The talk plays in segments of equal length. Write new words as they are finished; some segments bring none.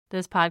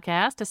This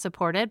podcast is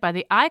supported by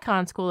the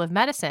Icahn School of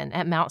Medicine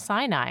at Mount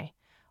Sinai,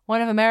 one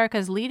of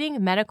America's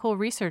leading medical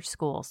research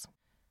schools.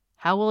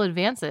 How will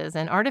advances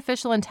in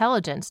artificial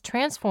intelligence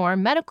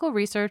transform medical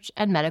research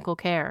and medical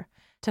care?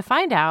 To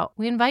find out,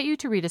 we invite you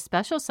to read a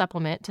special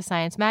supplement to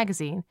Science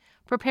Magazine,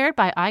 prepared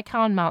by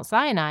Icahn Mount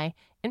Sinai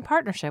in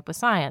partnership with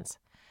Science.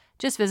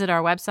 Just visit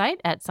our website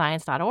at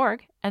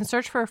science.org and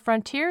search for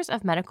Frontiers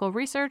of Medical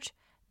Research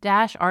 -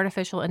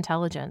 Artificial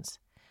Intelligence.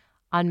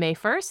 On May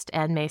 1st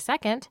and May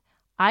 2nd,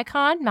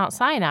 Icahn Mount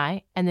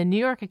Sinai and the New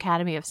York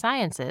Academy of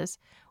Sciences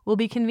will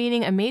be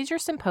convening a major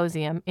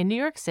symposium in New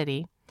York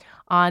City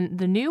on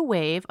the new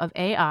wave of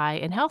AI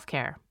in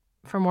healthcare.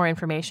 For more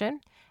information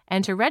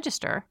and to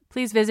register,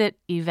 please visit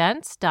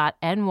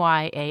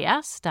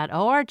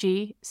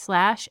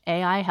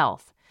events.nyas.org/AI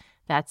Health.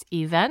 That's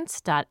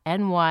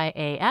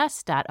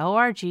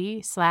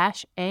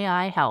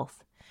events.nyas.org/AI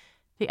Health.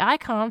 The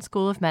Icahn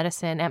School of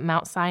Medicine at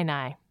Mount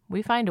Sinai.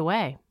 We find a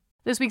way.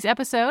 This week's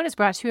episode is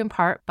brought to you in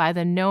part by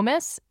the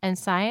NOMIS and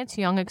Science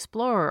Young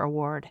Explorer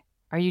Award.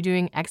 Are you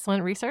doing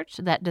excellent research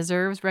that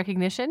deserves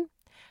recognition?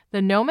 The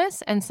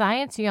NOMIS and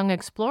Science Young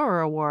Explorer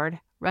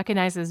Award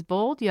recognizes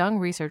bold young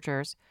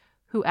researchers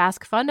who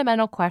ask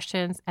fundamental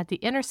questions at the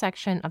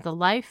intersection of the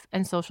life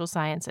and social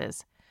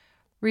sciences.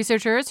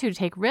 Researchers who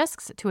take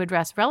risks to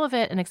address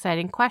relevant and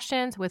exciting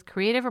questions with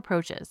creative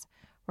approaches,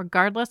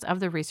 regardless of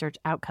the research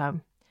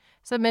outcome.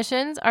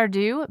 Submissions are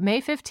due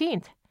May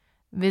 15th.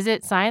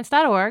 Visit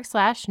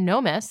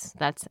science.org/NOMIS,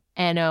 that's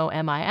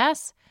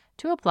NOMIS,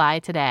 to apply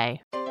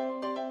today.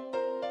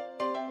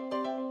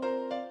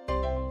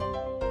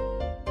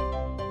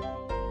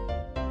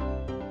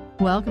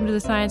 Welcome to the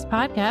Science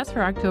Podcast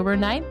for October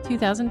 9th,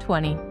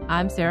 2020.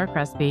 I'm Sarah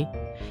Crespi.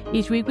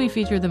 Each week we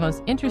feature the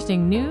most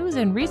interesting news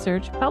and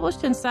research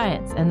published in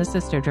Science and the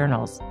sister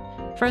journals.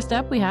 First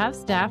up, we have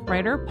staff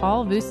writer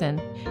Paul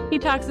Vucin. He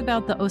talks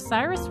about the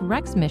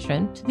OSIRIS-REx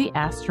mission to the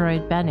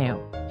asteroid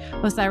Bennu.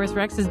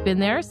 OSIRIS-REx has been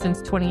there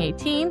since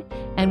 2018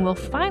 and will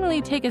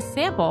finally take a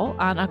sample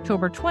on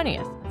October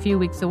 20th, a few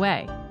weeks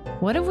away.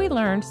 What have we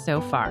learned so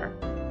far?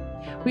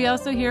 We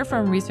also hear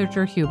from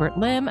researcher Hubert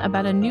Lim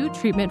about a new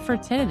treatment for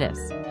tinnitus,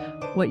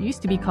 what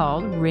used to be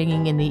called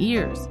ringing in the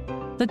ears.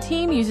 The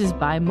team uses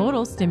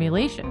bimodal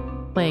stimulation,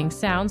 playing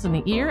sounds in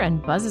the ear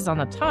and buzzes on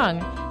the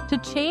tongue to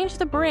change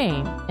the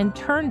brain and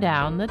turn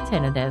down the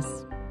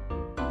tinnitus.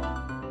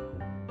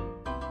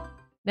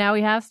 Now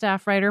we have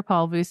staff writer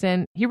Paul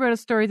Vucin. He wrote a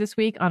story this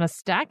week on a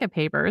stack of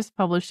papers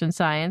published in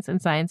Science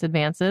and Science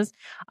Advances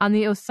on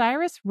the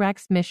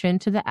OSIRIS-REx mission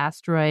to the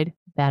asteroid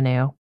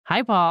Bennu.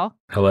 Hi, Paul.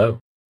 Hello.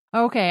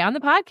 Okay, on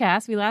the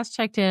podcast, we last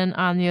checked in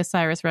on the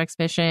OSIRIS-REx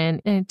mission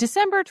in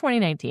December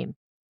 2019.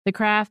 The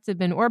craft had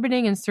been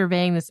orbiting and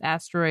surveying this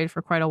asteroid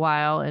for quite a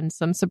while, and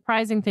some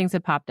surprising things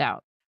had popped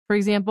out. For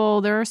example,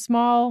 there are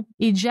small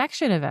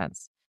ejection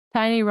events,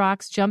 tiny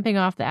rocks jumping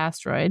off the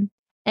asteroid,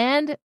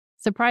 and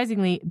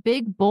surprisingly,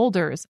 big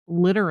boulders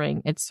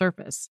littering its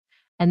surface.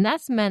 And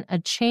that's meant a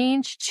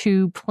change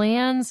to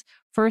plans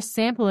for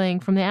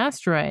sampling from the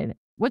asteroid.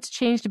 What's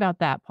changed about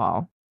that,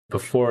 Paul?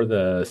 Before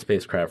the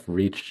spacecraft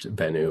reached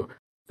Bennu,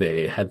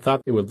 they had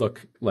thought it would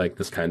look like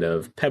this kind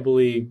of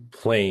pebbly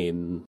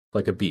plain,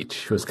 like a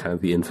beach, was kind of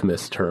the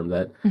infamous term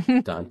that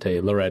Dante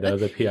Loretta,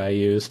 the PI,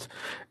 used.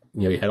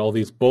 You had all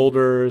these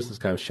boulders. It's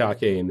kind of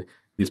shocking.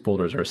 These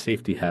boulders are a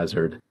safety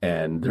hazard,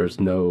 and there's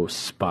no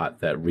spot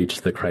that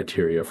reached the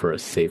criteria for a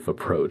safe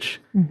approach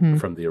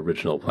from the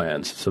original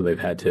plans. So they've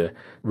had to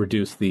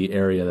reduce the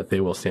area that they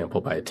will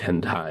sample by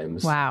 10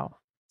 times. Wow.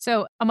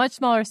 So a much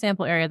smaller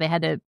sample area. They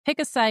had to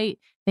pick a site.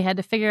 They had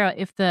to figure out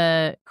if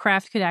the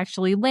craft could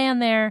actually land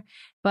there,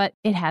 but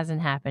it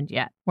hasn't happened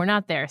yet. We're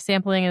not there.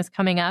 Sampling is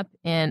coming up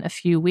in a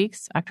few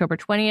weeks, October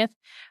 20th.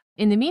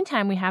 In the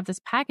meantime, we have this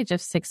package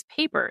of 6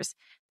 papers.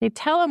 They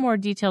tell a more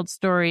detailed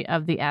story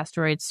of the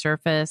asteroid's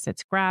surface,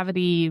 its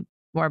gravity,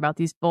 more about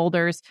these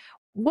boulders.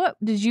 What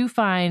did you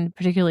find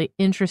particularly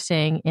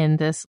interesting in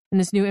this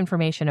new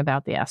information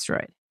about the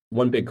asteroid?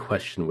 One big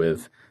question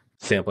with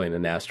sampling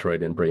an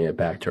asteroid and bringing it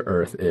back to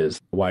Earth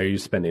is, why are you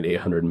spending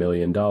 $800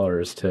 million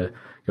to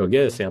go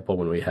get a sample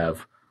when we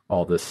have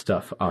all this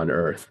stuff on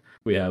Earth?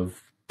 We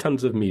have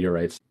tons of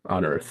meteorites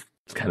on Earth.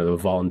 It's kind of a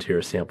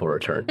volunteer sample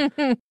return.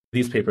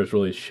 These papers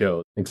really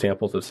show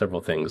examples of several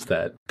things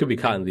that could be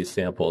caught in these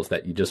samples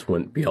that you just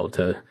wouldn't be able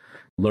to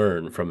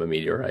learn from a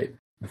meteorite.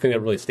 The thing that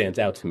really stands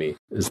out to me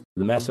is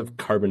the massive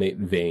carbonate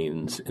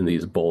veins in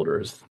these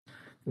boulders.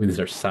 These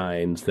are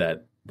signs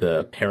that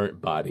the parent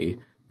body,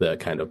 the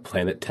kind of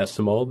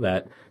planetesimal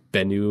that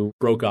Bennu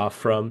broke off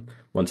from,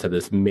 once had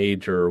this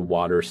major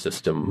water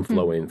system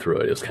flowing through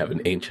it. It was kind of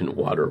an ancient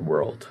water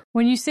world.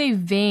 When you say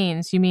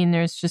veins, you mean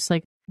there's just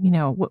like,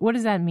 what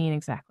does that mean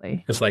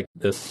exactly? It's like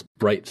this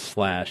bright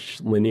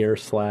linear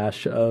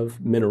slash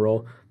of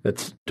mineral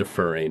that's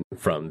differing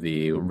from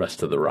the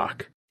rest of the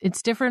rock.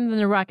 It's different than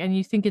the rock, and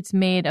you think it's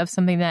made of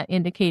something that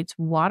indicates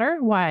water?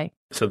 Why?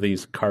 So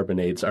these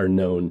carbonates are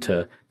known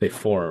they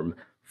form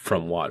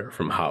from water,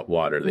 from hot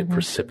water. They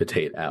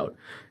precipitate out.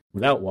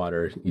 without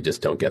water, you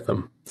just don't get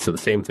them. So the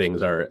same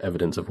things are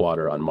evidence of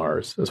water on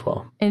Mars as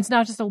well. And it's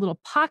not just a little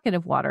pocket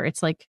of water.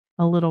 It's like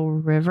a little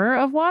river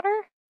of water?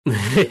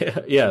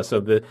 Yeah, so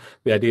the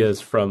idea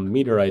is from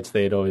meteorites,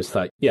 they had always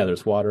thought, yeah,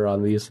 there's water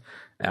on these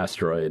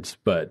asteroids,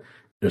 but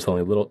there's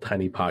only little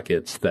tiny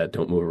pockets that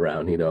don't move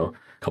around, a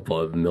couple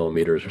of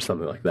millimeters or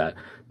something like that.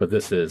 But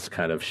this is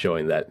kind of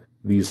showing that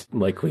these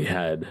likely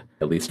had,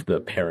 at least the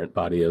parent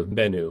body of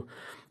Bennu,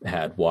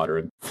 had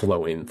water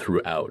flowing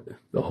throughout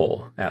the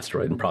whole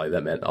asteroid, and probably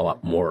that meant a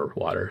lot more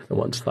water than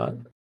once thought.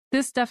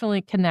 This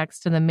definitely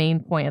connects to the main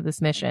point of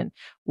this mission.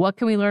 What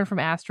can we learn from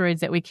asteroids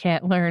that we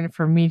can't learn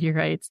from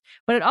meteorites?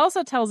 But it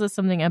also tells us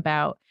something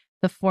about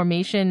the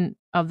formation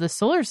of the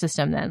solar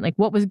system then, like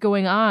what was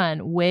going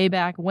on way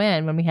back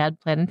when we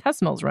had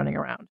planetesimals running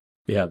around.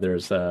 Yeah,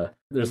 there's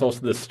also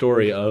the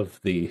story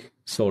of the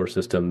solar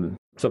system,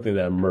 something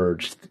that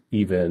emerged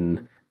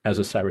even as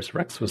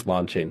OSIRIS-REx was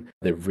launching.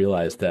 They've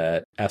realized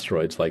that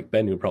asteroids like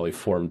Bennu probably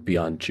formed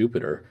beyond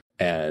Jupiter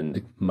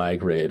and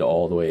migrated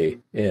all the way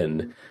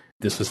in.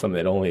 This is something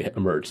that only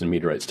emerged in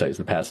meteorite studies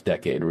the past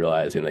decade,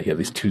 realizing that you have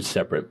these two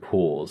separate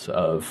pools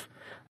of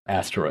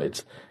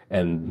asteroids,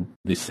 and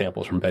these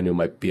samples from Bennu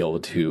might be able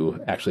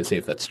to actually say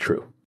if that's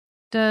true.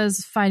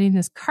 Does finding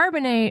this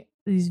carbonate,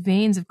 these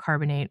veins of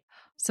carbonate,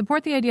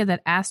 support the idea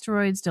that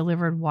asteroids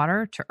delivered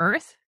water to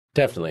Earth?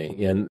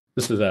 Definitely. And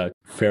this is a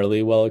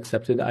fairly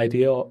well-accepted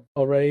idea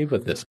already,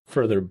 but this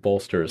further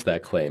bolsters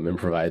that claim and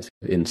provides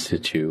in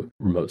situ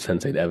remote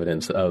sensing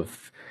evidence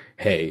of,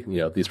 hey,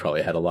 these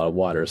probably had a lot of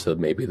water, so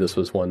maybe this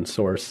was one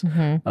source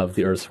of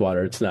the Earth's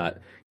water. It's not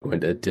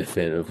going to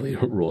definitively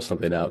rule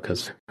something out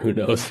because who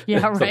knows,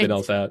 something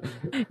else out.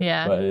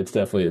 Yeah. But it's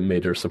definitely a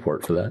major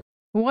support for that.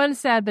 One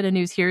sad bit of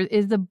news here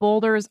is the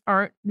boulders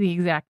aren't the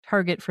exact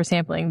target for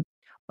sampling.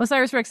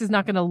 OSIRIS-REx is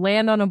not going to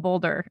land on a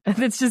boulder.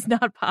 It's just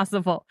not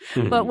possible.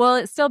 But will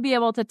it still be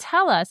able to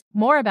tell us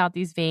more about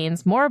these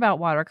veins, more about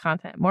water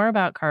content, more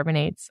about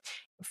carbonates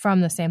from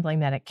the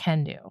sampling that it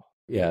can do?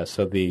 Yeah,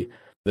 so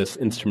this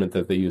instrument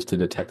that they used to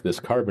detect this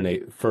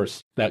carbonate,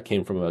 first, that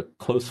came from a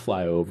close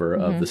flyover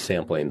of the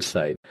sampling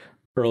site.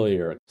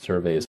 Earlier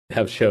surveys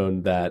have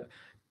shown that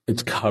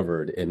it's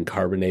covered in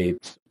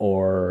carbonates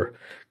or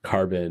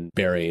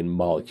carbon-bearing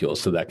molecules.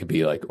 So that could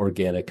be like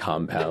organic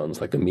compounds,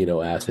 like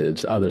amino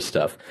acids, other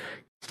stuff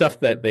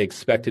that they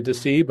expected to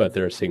see, but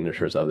there are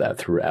signatures of that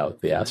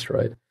throughout the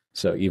asteroid.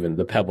 So even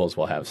the pebbles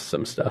will have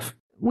some stuff.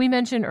 We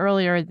mentioned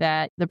earlier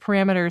that the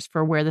parameters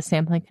for where the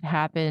sampling could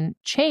happen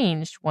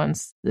changed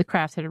once the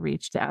craft had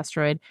reached the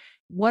asteroid.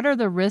 What are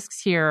the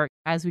risks here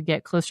as we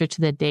get closer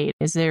to the date?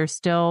 Is there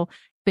still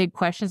big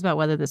questions about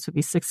whether this would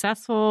be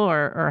successful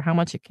or how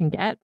much it can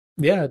get?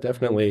 Yeah,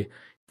 definitely.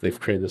 They've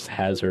created this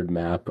hazard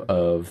map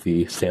of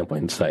the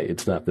sampling site.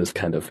 It's not this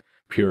kind of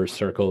pure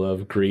circle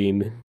of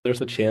green.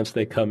 There's a chance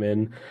they come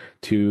in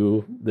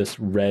to this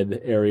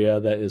red area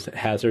that is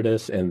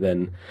hazardous, and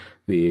then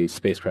the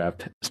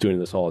spacecraft is doing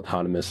this all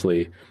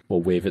autonomously,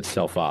 will wave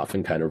itself off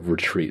and kind of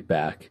retreat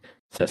back,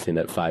 testing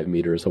at 5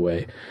 meters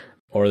away.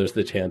 Or there's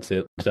the chance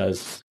it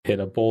does hit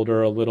a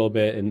boulder a little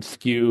bit and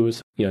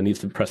skews, needs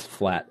to press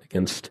flat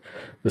against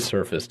the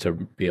surface to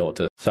be able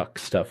to suck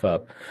stuff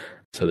up.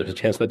 So there's a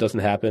chance that doesn't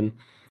happen.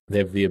 They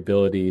have the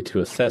ability to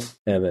assess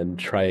and then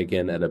try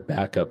again at a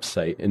backup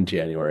site in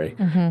January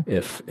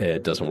if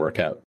it doesn't work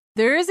out.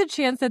 There is a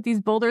chance that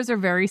these boulders are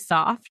very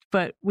soft,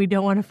 but we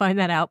don't want to find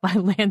that out by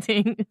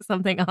landing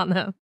something on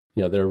them.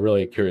 They're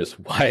really curious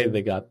why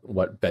they got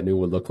what Bennu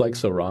would look like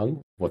so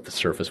wrong, what the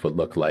surface would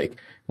look like.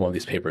 One of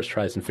these papers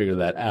tries and figure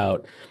that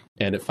out,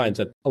 and it finds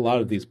that a lot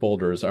of these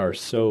boulders are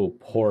so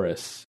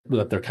porous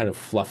that they're kind of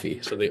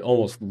fluffy. So they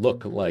almost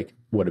look like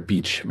what a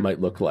beach might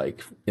look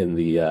like in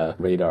the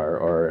radar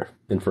or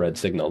infrared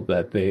signal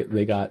that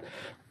they got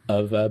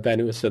of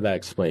Bennu. So that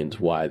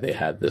explains why they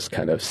had this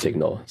kind of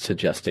signal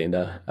suggesting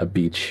a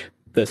beach.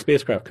 The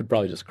spacecraft could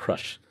probably just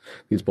crush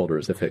these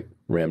boulders if it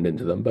rammed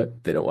into them,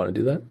 but they don't want to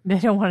do that. They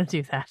don't want to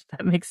do that.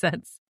 That makes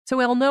sense. So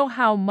we'll know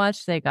how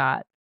much they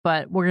got,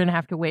 but we're going to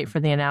have to wait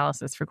for the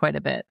analysis for quite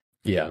a bit.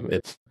 Yeah,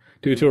 it's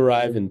due to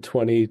arrive in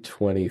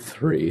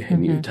 2023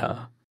 in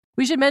Utah.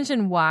 We should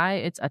mention why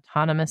it's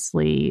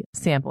autonomously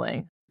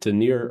sampling. It's a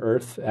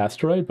near-Earth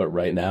asteroid, but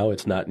right now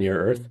it's not near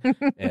Earth,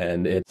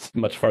 and it's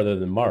much farther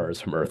than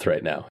Mars from Earth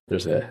right now.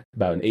 There's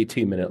about an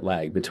 18-minute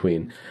lag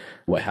between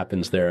what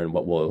happens there and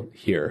what we'll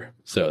hear.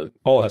 So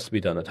all has to be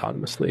done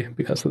autonomously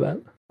because of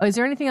that. Oh, is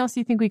there anything else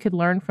you think we could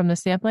learn from the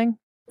sampling?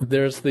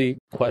 There's the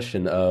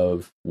question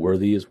of, were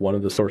these one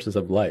of the sources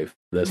of life?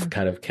 This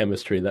kind of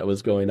chemistry that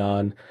was going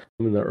on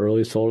in the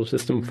early solar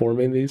system,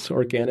 forming these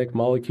organic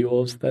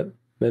molecules that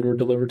then were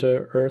delivered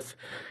to Earth.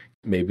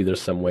 Maybe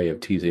there's some way of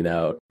teasing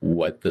out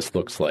what this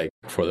looks like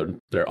before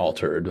they're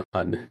altered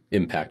on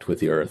impact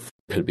with the Earth.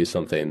 Could be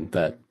something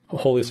that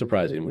wholly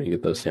surprising when you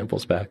get those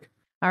samples back.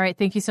 All right.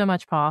 Thank you so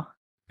much, Paul.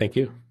 Thank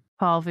you.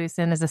 Paul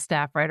Vucin is a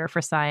staff writer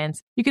for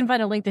Science. You can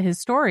find a link to his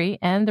story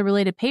and the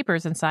related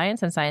papers in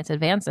Science and Science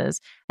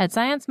Advances at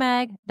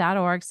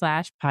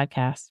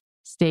sciencemag.org/podcast.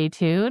 Stay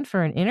tuned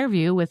for an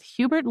interview with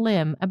Hubert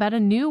Lim about a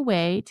new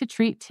way to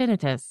treat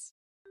tinnitus.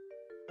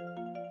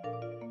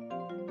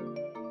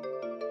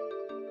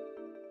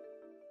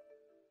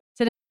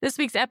 This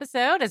week's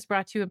episode is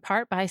brought to you in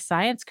part by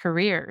Science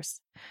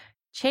Careers.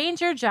 Change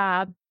your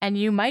job, and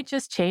you might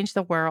just change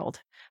the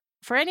world.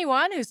 For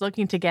anyone who's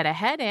looking to get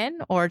ahead in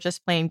or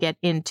just plain get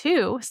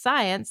into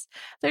science,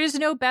 there's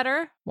no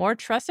better, more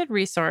trusted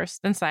resource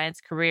than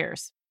Science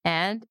Careers.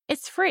 And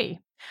it's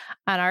free.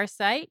 On our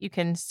site, you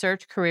can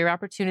search career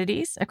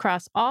opportunities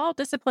across all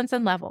disciplines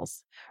and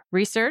levels,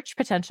 research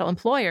potential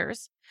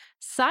employers,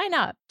 sign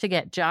up to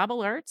get job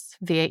alerts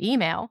via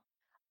email,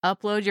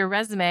 upload your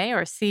resume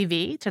or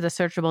CV to the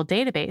searchable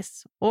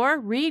database, or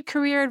read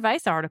career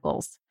advice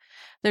articles.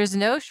 There's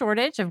no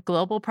shortage of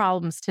global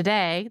problems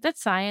today that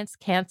science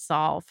can't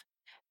solve.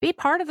 Be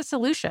part of the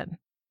solution.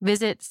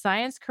 Visit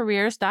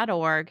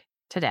sciencecareers.org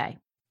today.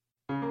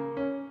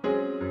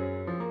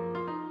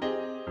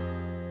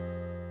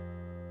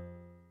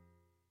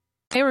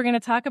 Today we're going to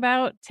talk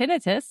about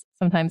tinnitus,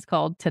 sometimes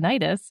called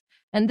tinnitus.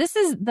 And this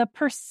is the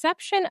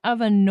perception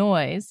of a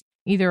noise,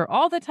 either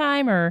all the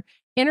time or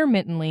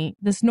intermittently,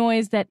 this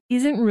noise that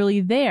isn't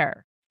really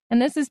there. And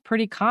this is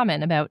pretty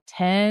common. About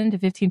 10 to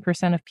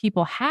 15% of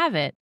people have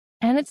it.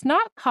 And it's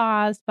not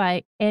caused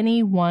by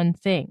any one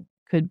thing.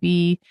 Could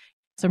be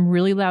some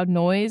really loud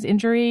noise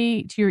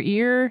injury to your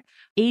ear,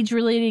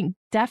 age-related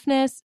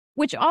deafness,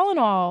 which all in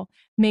all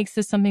makes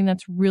this something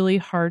that's really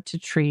hard to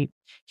treat.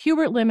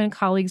 Hubert Lim and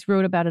colleagues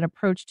wrote about an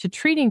approach to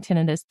treating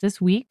tinnitus this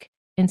week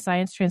in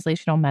Science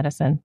Translational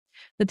Medicine.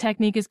 The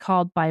technique is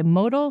called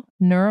bimodal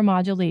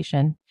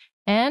neuromodulation,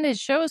 and it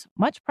shows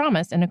much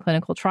promise in a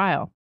clinical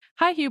trial.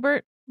 Hi,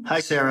 Hubert. Hi,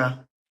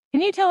 Sarah.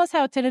 Can you tell us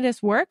how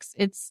tinnitus works?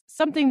 It's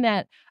something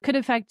that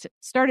could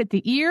start at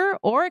the ear,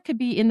 or it could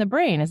be in the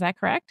brain. Is that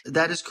correct?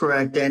 That is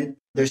correct. And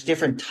there's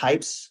different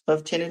types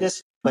of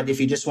tinnitus. But if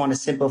you just want to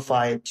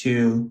simplify it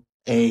to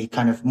a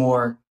kind of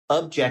more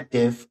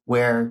objective,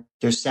 where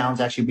there's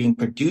sounds actually being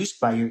produced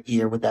by your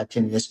ear with that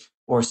tinnitus,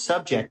 or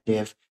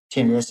subjective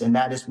tinnitus, and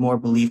that is more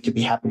believed to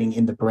be happening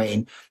in the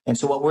brain. And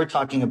so what we're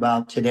talking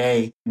about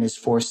today is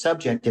for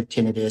subjective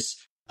tinnitus,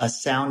 a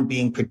sound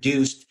being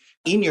produced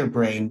in your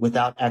brain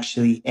without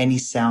actually any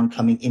sound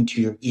coming into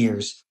your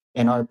ears.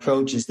 And our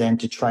approach is then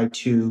to try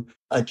to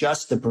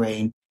adjust the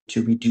brain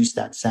to reduce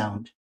that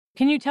sound.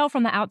 Can you tell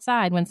from the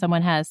outside when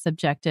someone has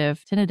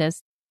subjective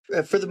tinnitus?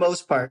 For the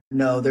most part,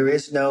 no, there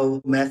is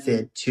no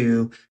method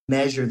to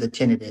measure the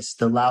tinnitus,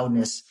 the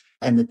loudness,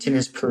 and the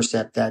tinnitus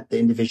percept that the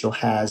individual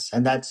has.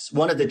 And that's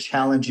one of the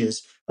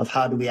challenges of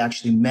how do we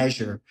actually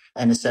measure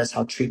and assess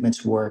how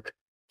treatments work.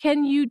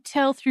 Can you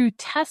tell through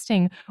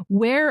testing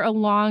where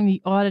along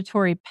the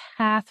auditory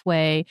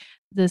pathway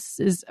this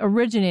is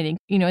originating?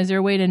 Is there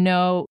a way to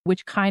know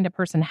which kind a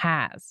person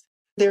has?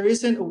 There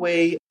isn't a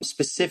way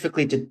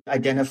specifically to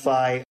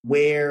identify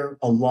where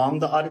along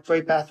the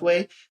auditory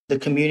pathway. The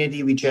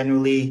community, we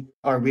generally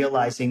are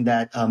realizing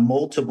that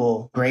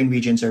multiple brain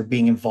regions are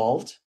being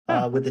involved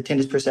with the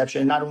tinnitus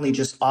perception, and not only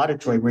just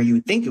auditory where you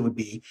would think it would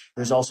be.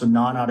 There's also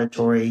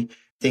non-auditory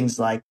things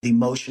like the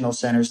emotional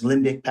centers,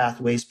 limbic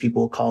pathways,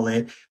 people call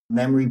it,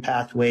 memory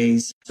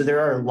pathways. So there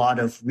are a lot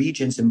of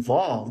regions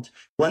involved.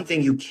 One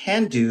thing you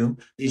can do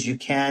is you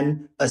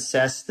can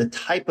assess the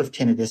type of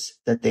tinnitus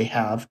that they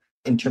have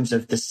in terms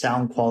of the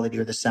sound quality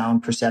or the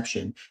sound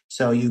perception.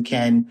 So you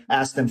can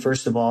ask them,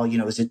 first of all,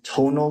 is it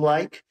tonal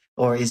like,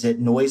 or is it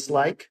noise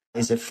like?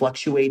 Is it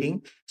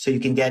fluctuating? So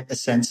you can get a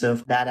sense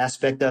of that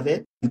aspect of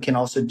it. You can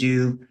also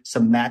do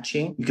some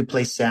matching. You could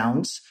play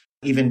sounds.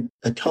 Even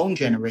a tone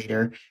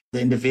generator,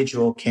 the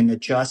individual can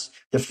adjust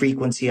the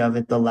frequency of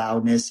it, the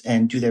loudness,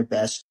 and do their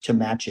best to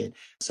match it.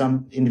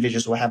 Some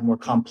individuals will have more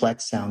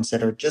complex sounds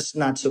that are just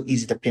not so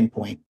easy to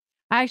pinpoint.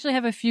 I actually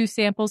have a few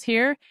samples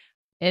here.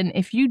 And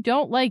if you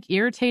don't like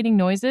irritating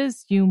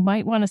noises, you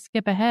might want to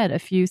skip ahead a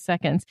few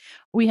seconds.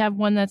 We have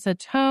one that's a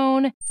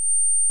tone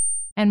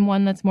and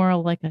one that's more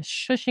like a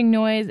shushing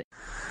noise.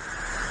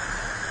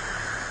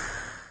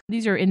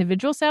 These are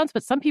individual sounds,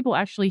 but some people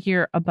actually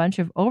hear a bunch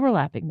of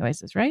overlapping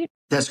noises, right?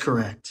 That's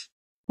correct.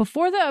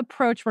 Before the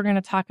approach we're going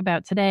to talk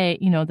about today,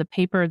 the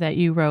paper that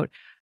you wrote,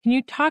 can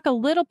you talk a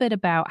little bit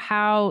about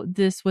how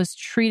this was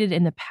treated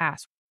in the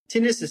past?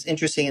 Tinnitus is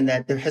interesting in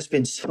that there has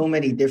been so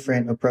many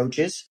different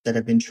approaches that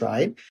have been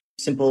tried.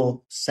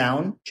 Simple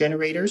sound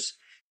generators.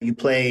 You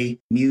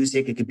play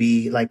music. It could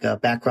be like a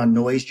background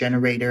noise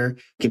generator.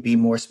 It could be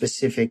more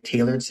specific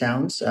tailored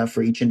sounds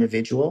for each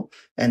individual.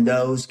 And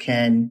those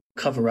can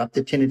cover up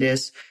the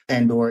tinnitus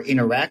and or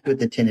interact with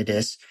the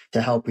tinnitus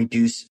to help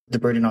reduce the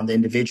burden on the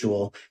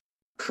individual.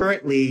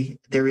 Currently,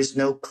 there is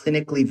no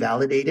clinically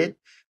validated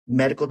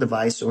medical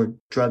device or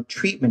drug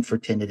treatment for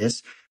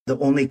tinnitus. The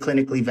only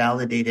clinically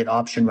validated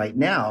option right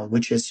now,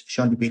 which has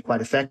shown to be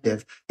quite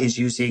effective, is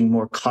using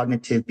more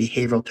cognitive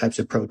behavioral types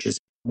of approaches.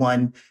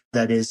 One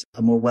that is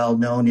more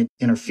well-known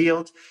in our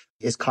field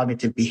is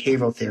cognitive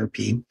behavioral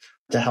therapy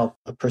to help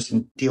a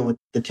person deal with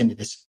the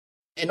tinnitus.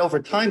 And over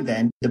time,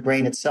 then, the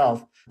brain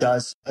itself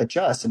does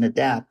adjust and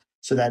adapt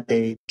so that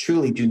they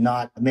truly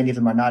many of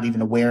them are not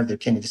even aware of their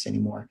tinnitus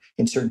anymore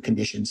in certain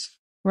conditions.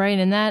 Right.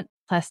 And that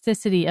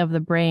plasticity of the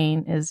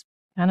brain is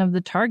kind of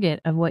the target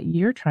of what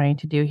you're trying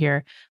to do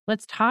here.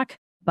 Let's talk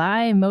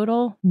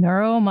bimodal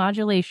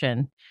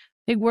neuromodulation.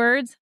 Big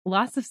words,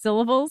 lots of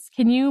syllables.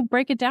 Can you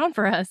break it down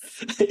for us?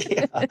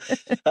 Yeah,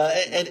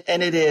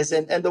 and it is.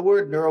 And the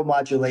word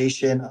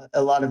neuromodulation,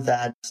 a lot of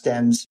that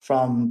stems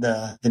from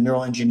the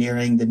neural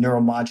engineering, the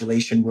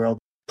neuromodulation world,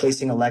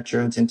 placing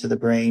electrodes into the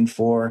brain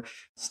for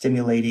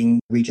stimulating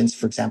regions,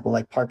 for example,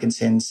 like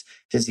Parkinson's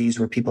disease,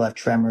 where people have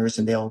tremors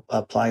and they'll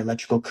apply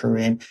electrical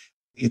current.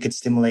 You could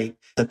stimulate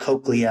the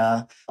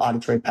cochlea,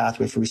 auditory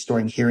pathway for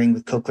restoring hearing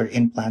with cochlear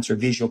implants or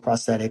visual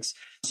prosthetics.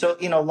 So,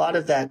 a lot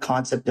of that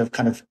concept of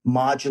kind of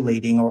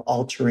modulating or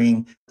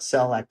altering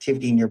cell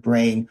activity in your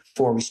brain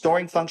for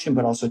restoring function,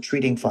 but also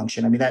treating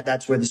function. I mean,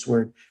 that's where this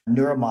word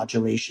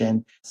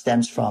neuromodulation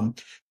stems from.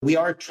 We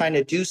are trying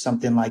to do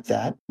something like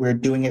that. We're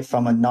doing it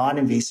from a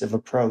non-invasive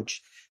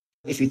approach.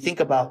 If you think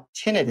about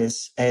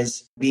tinnitus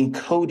as being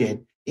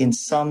coded in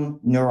some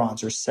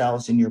neurons or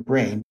cells in your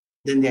brain,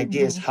 then the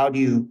idea is, how do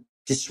you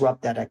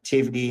disrupt that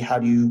activity? How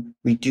do you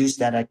reduce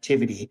that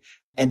activity?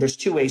 And there's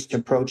two ways to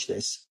approach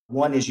this.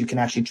 One is you can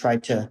actually try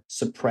to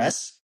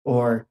suppress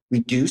or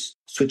reduce,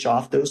 switch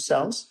off those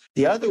cells.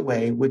 The other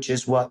way, which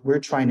is what we're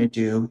trying to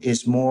do,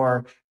 is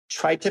more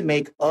try to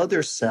make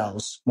other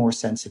cells more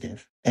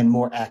sensitive and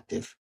more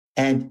active.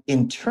 And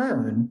in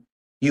turn,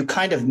 you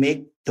kind of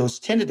make those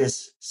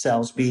tinnitus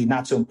cells be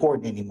not so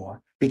important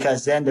anymore,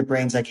 because then the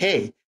brain's like,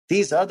 hey,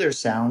 these other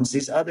sounds,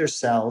 these other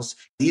cells,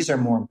 these are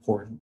more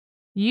important.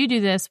 You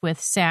do this with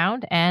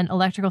sound and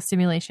electrical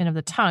stimulation of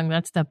the tongue.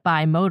 That's the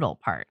bimodal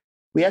part.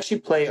 We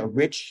actually play a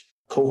rich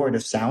cohort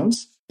of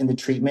sounds in the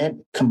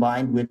treatment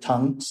combined with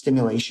tongue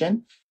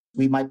stimulation.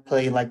 We might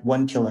play like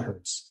 1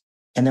 kilohertz,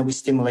 and then we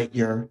stimulate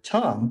your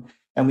tongue.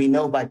 And we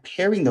know by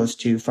pairing those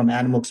two from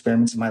animal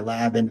experiments in my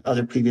lab and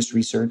other previous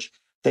research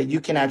that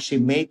you can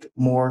actually make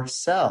more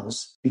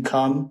cells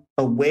become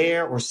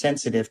aware or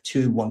sensitive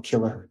to 1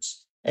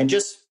 kilohertz and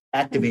just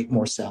activate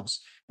more cells.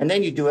 And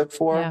then you do it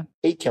for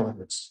 8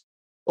 kilohertz.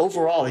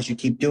 Overall, as you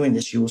keep doing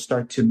this, you will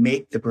start to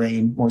make the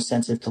brain more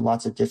sensitive to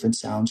lots of different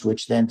sounds,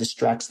 which then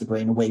distracts the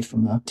brain away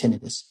from the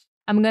tinnitus.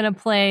 I'm going to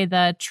play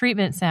the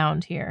treatment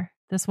sound here.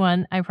 This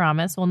one, I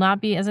promise, will not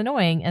be as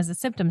annoying as the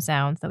symptom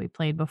sounds that we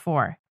played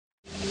before.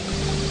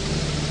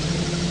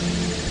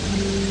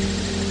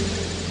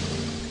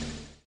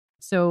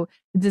 So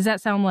does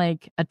that sound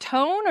like a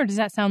tone, or does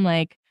that sound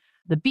like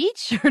the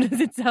beach, or does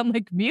it sound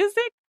like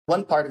music?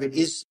 One part of it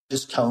is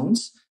just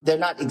tones. They're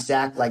not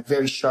exact, like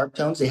very sharp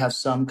tones. They have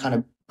some kind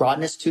of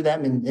broadness to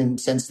them in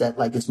the sense that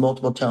like it's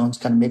multiple tones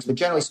kind of mixed. But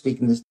generally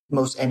speaking, the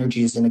most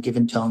energy is in a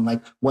given tone,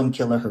 like 1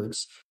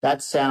 kilohertz.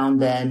 That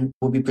sound then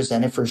will be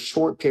presented for a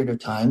short period of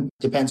time.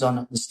 Depends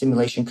on the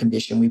stimulation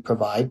condition we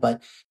provide.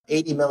 But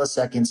 80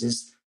 milliseconds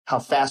is how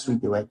fast we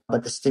do it.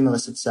 But the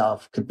stimulus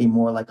itself could be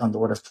more like on the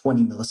order of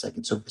 20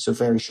 milliseconds. So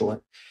very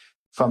short.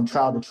 From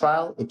trial to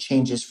trial, it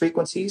changes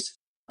frequencies.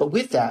 But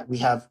with that, we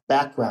have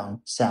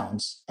background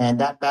sounds. And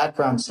that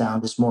background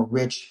sound is more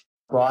rich,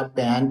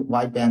 broadband,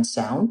 wideband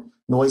sound,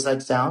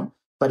 noise-like sound,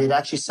 but it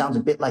actually sounds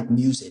a bit like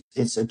music.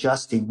 It's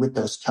adjusting with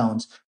those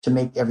tones to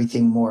make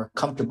everything more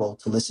comfortable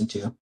to listen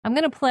to. I'm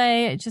going to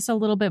play just a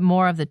little bit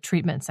more of the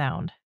treatment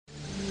sound.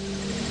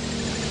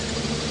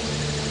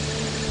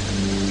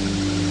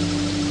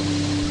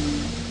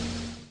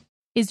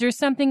 Is there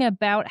something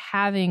about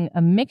having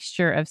a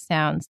mixture of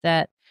sounds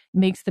that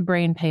makes the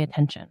brain pay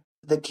attention?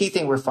 The key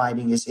thing we're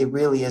finding is it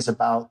really is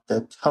about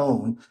the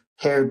tone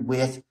paired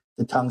with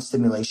the tongue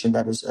stimulation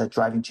that is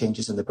driving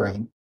changes in the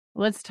brain.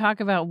 Let's talk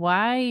about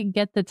why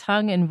get the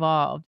tongue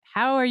involved.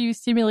 How are you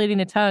stimulating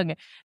the tongue?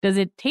 Does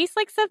it taste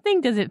like something?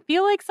 Does it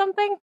feel like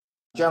something?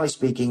 Generally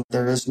speaking,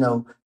 there is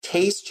no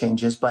taste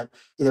changes, but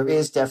there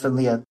is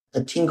definitely a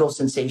tingle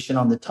sensation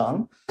on the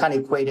tongue, kind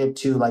of equated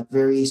to like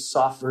very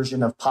soft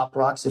version of Pop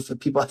Rocks. If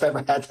people have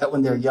ever had that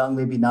when they're young,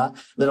 maybe not.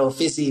 Little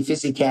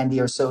fizzy candy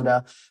or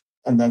soda,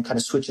 and then kind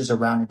of switches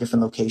around in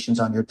different locations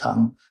on your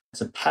tongue.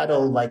 It's a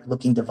paddle-like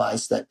looking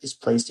device that is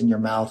placed in your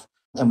mouth.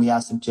 And we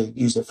asked them to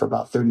use it for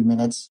about 30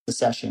 minutes a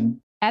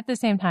session. At the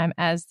same time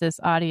as this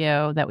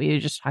audio that we were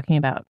just talking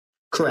about.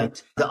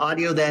 Correct. The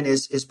audio then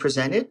is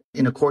presented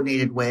in a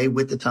coordinated way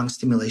with the tongue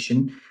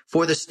stimulation.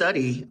 For the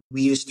study,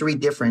 we use 3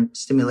 different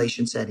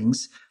stimulation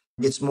settings.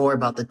 It's more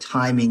about the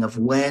timing of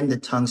when the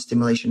tongue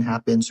stimulation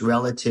happens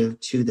relative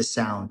to the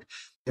sound.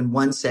 In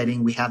one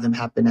setting, we have them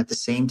happen at the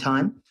same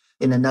time.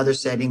 In another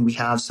setting, we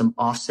have some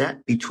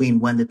offset between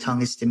when the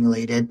tongue is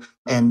stimulated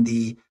and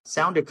the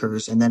sound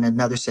occurs. And then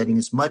another setting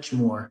is much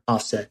more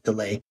offset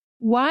delay.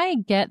 Why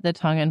get the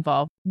tongue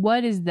involved?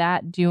 What is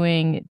that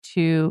doing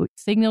to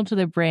signal to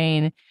the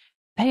brain,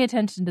 pay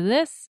attention to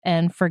this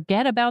and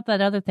forget about that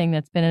other thing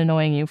that's been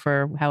annoying you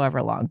for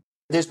however long?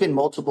 There's been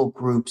multiple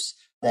groups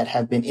that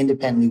have been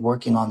independently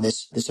working on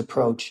this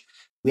approach.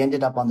 We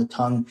ended up on the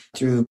tongue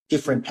through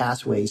different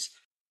pathways.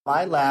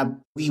 My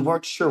lab, we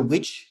weren't sure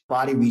which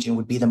body region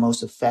would be the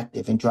most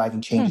effective in driving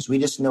changes. We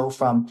just know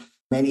from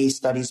many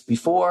studies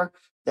before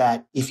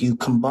that if you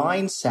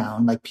combine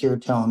sound like pure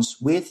tones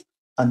with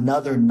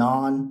another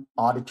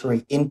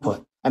non-auditory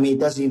input, I mean, it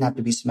doesn't even have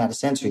to be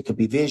somatosensory. It could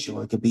be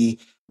visual. It could be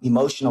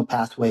emotional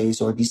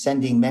pathways or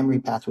descending memory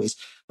pathways.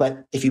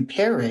 But if you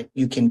pair it,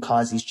 you can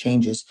cause these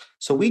changes.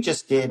 So we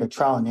just did a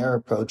trial and error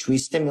approach. We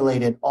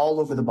stimulated all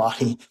over the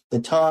body, the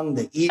tongue,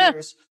 the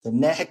ears, the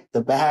neck,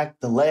 the back,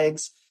 the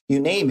legs, you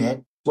name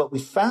it. What we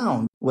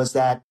found was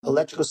that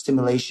electrical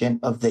stimulation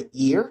of the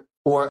ear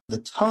or the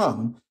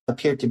tongue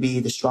appeared to be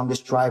the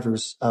strongest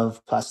drivers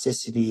of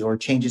plasticity or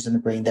changes in the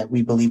brain that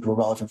we believed were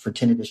relevant for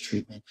tinnitus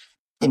treatment.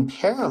 In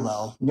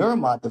parallel,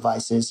 neuromod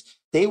devices,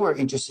 they were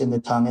interested in the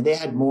tongue and they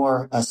had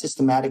more a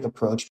systematic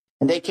approach.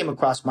 And they came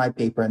across my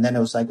paper and then it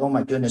was like, oh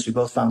my goodness, we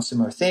both found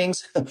similar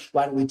things.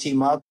 Why don't we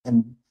team up?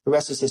 And the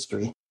rest is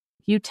history.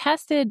 You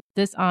tested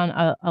this on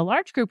a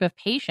large group of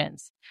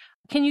patients.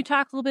 Can you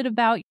talk a little bit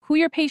about who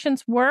your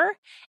patients were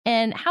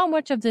and how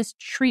much of this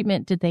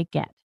treatment did they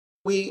get?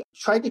 We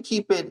tried to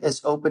keep it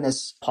as open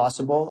as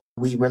possible.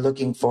 We were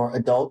looking for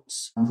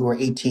adults who are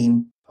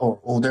 18 or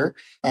older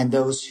and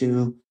those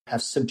who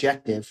have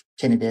subjective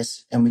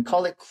tinnitus, and we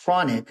call it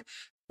chronic.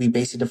 We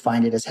basically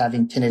defined it as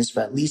having tinnitus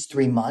for at least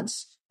 3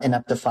 months and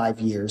up to 5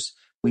 years.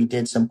 We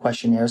did some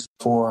questionnaires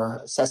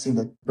for assessing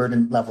the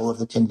burden level of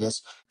the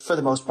tinnitus. For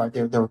the most part,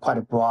 there were quite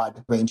a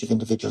broad range of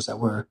individuals that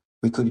were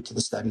recruited to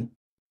the study.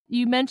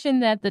 You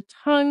mentioned that the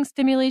tongue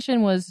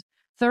stimulation was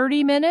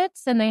 30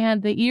 minutes and they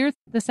had the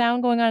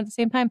sound going on at the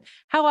same time.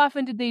 How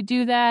often did they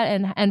do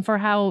that and for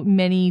how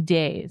many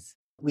days?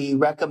 We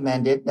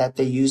recommended that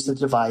they use the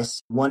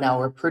device 1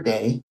 hour per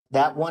day.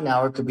 That 1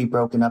 hour could be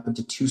broken up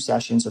into 2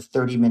 sessions of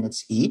 30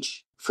 minutes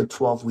each for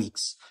 12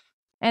 weeks.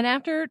 And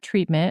after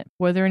treatment,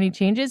 were there any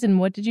changes and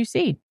what did you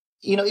see?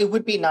 It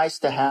would be nice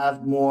to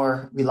have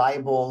more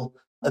reliable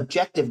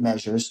objective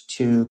measures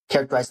to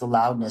characterize the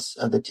loudness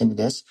of the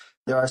tinnitus.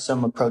 There are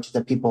some approaches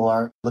that people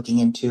are looking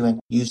into and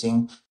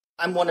using.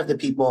 I'm one of the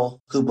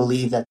people who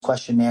believe that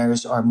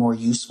questionnaires are more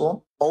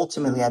useful.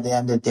 Ultimately, at the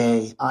end of the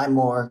day, I'm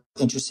more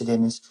interested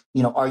in is,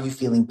 are you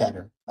feeling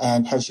better?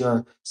 And has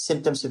your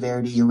symptom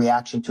severity, your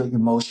reaction to it, your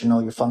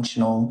emotional, your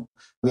functional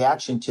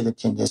reaction to the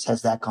tinnitus,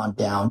 has that gone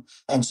down?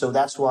 And so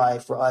that's why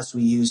for us,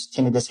 we use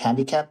tinnitus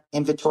handicap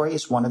inventory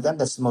is one of them.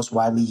 That's the most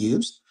widely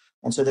used.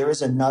 And so there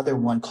is another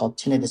one called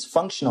tinnitus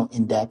functional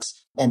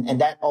index.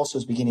 And that also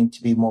is beginning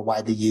to be more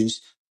widely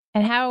used.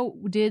 And how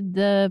did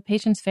the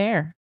patients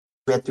fare?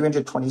 We had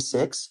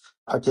 326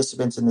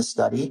 participants in this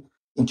study.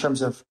 In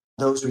terms of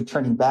those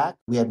returning back,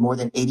 we had more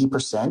than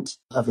 80%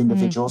 of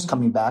individuals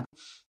coming back.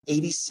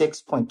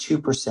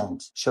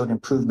 86.2% showed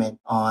improvement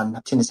on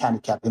tinnitus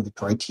handicap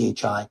inventory,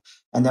 THI.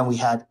 And then we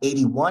had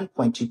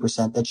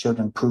 81.2% that showed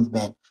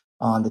improvement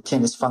on the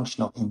tinnitus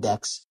functional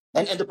index.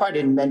 And the part I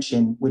didn't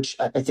mention, which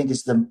I think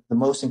is the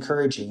most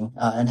encouraging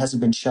and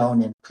hasn't been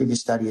shown in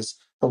previous studies,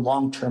 the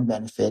long-term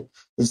benefit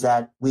is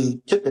that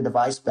we took the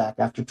device back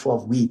after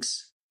 12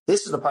 weeks.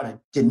 This is the part I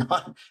did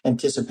not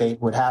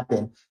anticipate would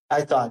happen.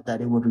 I thought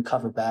that it would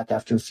recover back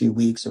after a few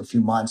weeks or a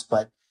few months,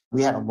 but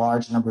we had a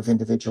large number of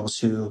individuals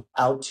who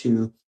out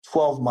to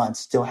 12 months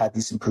still had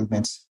these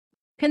improvements.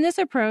 Can this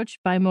approach,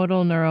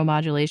 bimodal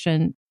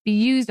neuromodulation, be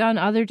used on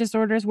other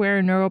disorders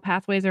where neural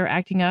pathways are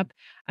acting up?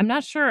 I'm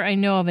not sure I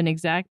know of an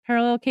exact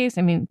parallel case.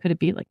 I mean, could it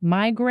be like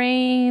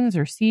migraines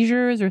or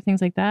seizures or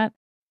things like that?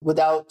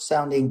 Without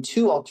sounding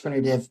too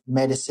alternative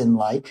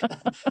medicine-like,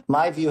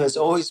 my view has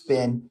always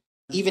been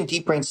even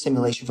deep brain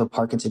stimulation for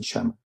Parkinson's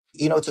tremor.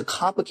 It's a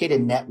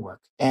complicated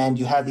network and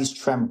you have these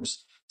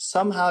tremors.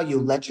 Somehow you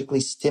electrically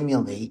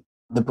stimulate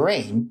the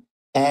brain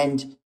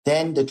and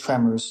then the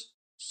tremors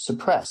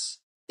suppress.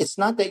 It's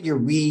not that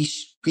you're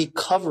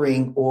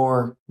recovering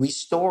or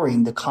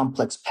restoring the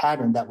complex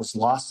pattern that was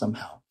lost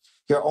somehow.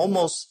 You're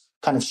almost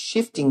kind of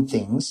shifting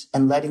things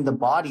and letting the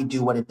body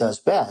do what it does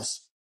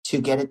best to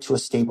get it to a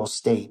stable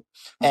state.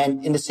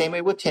 And in the same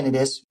way with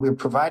tinnitus, we're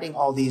providing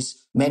all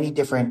these many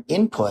different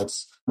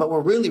inputs, but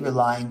we're really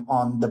relying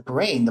on the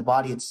brain, the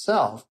body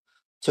itself,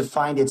 to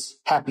find its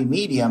happy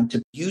medium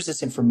to use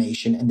this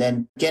information and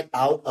then get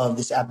out of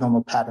this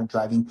abnormal pattern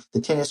driving the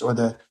tinnitus or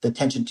the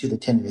tension to the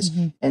tinnitus.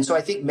 Mm-hmm. And so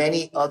I think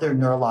many other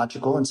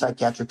neurological and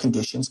psychiatric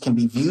conditions can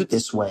be viewed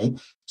this way.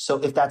 So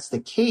if that's the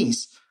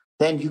case,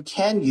 then you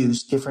can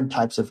use different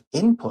types of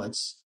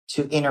inputs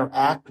to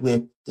interact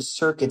with the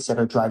circuits that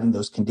are driving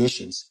those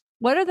conditions.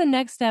 What are the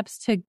next steps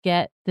to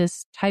get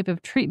this type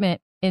of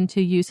treatment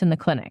into use in the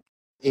clinic?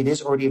 It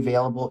is already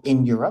available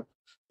in Europe,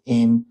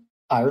 in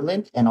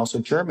Ireland, and also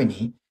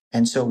Germany.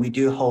 And so we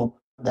do hope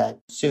that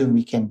soon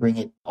we can bring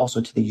it also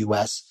to the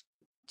US.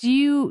 Do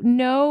you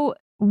know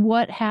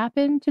what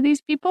happened to these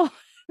people?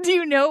 Do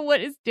you know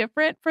what is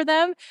different for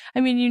them?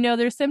 I mean,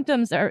 their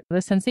symptoms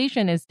the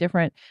sensation is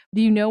different.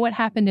 Do you know what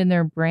happened in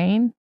their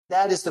brain?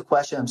 That is the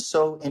question I'm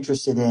so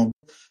interested in.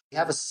 We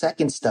have a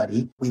second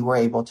study. We were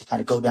able to kind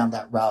of go down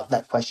that route,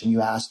 that question you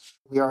asked.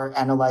 We are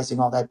analyzing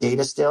all that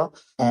data still.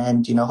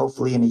 And,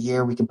 hopefully in a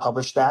year we can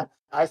publish that.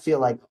 I feel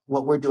like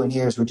what we're doing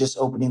here is we're just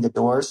opening the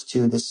doors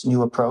to this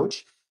new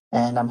approach.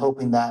 And I'm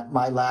hoping that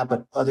my lab,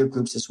 but other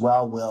groups as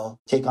well, will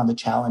take on the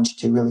challenge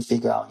to really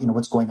figure out,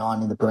 what's going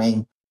on in the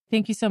brain.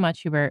 Thank you so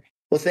much, Hubert.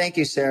 Well, thank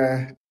you,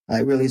 Sarah.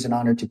 It really is an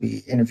honor to be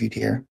interviewed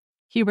here.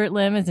 Hubert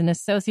Lim is an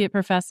associate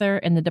professor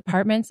in the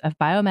departments of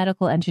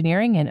biomedical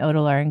engineering and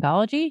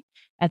otolaryngology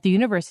at the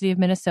University of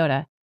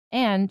Minnesota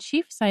and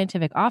chief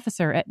scientific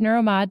officer at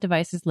Neuromod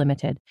Devices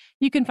Limited.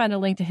 You can find a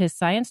link to his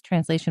Science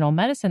Translational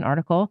Medicine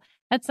article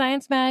at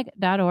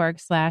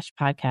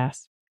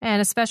sciencemag.org/podcast.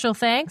 And a special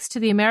thanks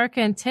to the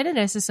American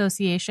Tinnitus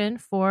Association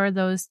for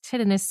those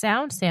tinnitus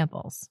sound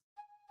samples.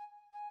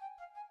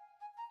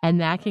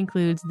 And that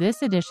concludes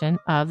this edition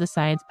of the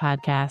Science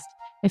Podcast.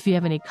 If you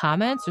have any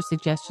comments or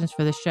suggestions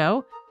for the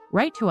show,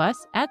 write to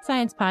us at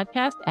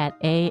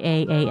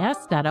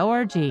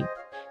sciencepodcast@aaas.org.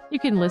 You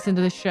can listen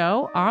to the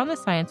show on the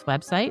Science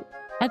website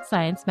at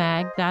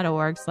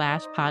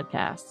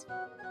sciencemag.org/podcast.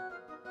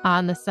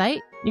 On the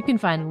site, you can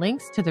find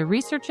links to the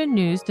research and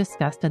news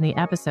discussed in the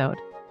episode.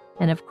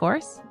 And of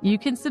course, you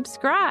can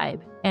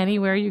subscribe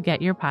anywhere you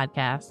get your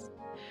podcasts.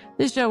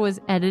 This show was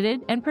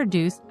edited and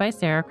produced by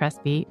Sarah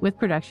Crespi with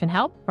production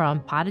help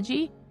from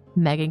Podigy,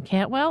 Megan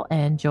Cantwell,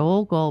 and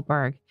Joel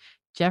Goldberg.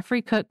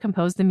 Jeffrey Cook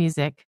composed the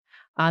music.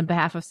 On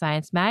behalf of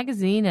Science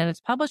Magazine and its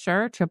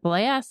publisher,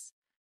 AAAS,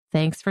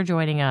 thanks for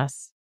joining us.